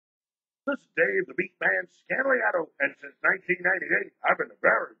This is Dave, the MeatMan Scandaliato, and since 1998, I've been a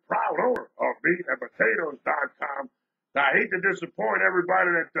very proud owner of meatandpotatoes.com. Now, I hate to disappoint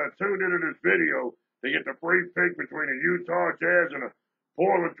everybody that tuned into this video to get the free pick between the Utah Jazz and the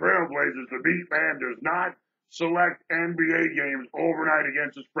Portland Trailblazers. The MeatMan does not select NBA games overnight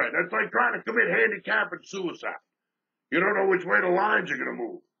against the spread. That's like trying to commit handicap and suicide. You don't know which way the lines are going to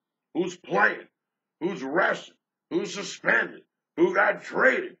move, who's playing, who's resting, who's suspended, who got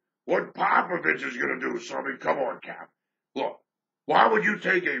traded, what Popovich is going to do. So, I mean, come on, Cap. Look, why would you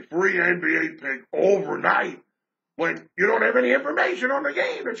take a free NBA pick overnight when you don't have any information on the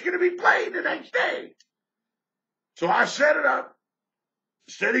game that's going to be played the next day? So I set it up.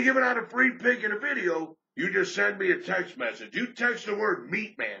 Instead of giving out a free pick in a video, you just send me a text message. You text the word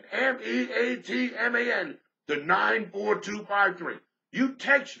MeatMan, M-E-A-T-M-A-N, to 94253. You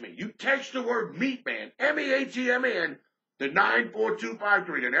text me. You text the word MeatMan, M-E-A-T-M-A-N, to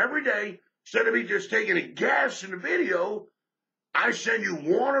 94253. And every day, instead of me just taking a guess in the video, I send you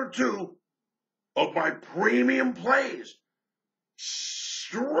one or two of my premium plays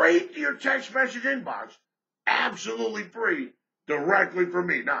straight to your text message inbox, absolutely free, directly from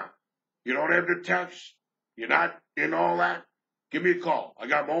me. Now, you don't have to text. You're not in all that. Give me a call. I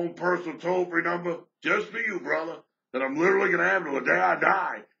got my own personal toll-free number just for you, brother, that I'm literally going to have till the day I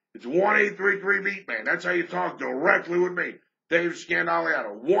die. It's 1-833-MeatMan. That's how you talk directly with me. Dave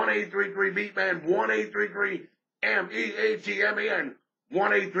Scandaliato. 1-833-MeatMan. 1-833-MEATMAN.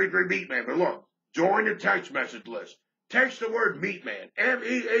 1-833-MeatMan. But look, join the text message list. Text the word MeatMan,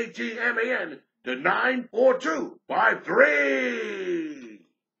 M-E-A-T-M-A-N, to 94253.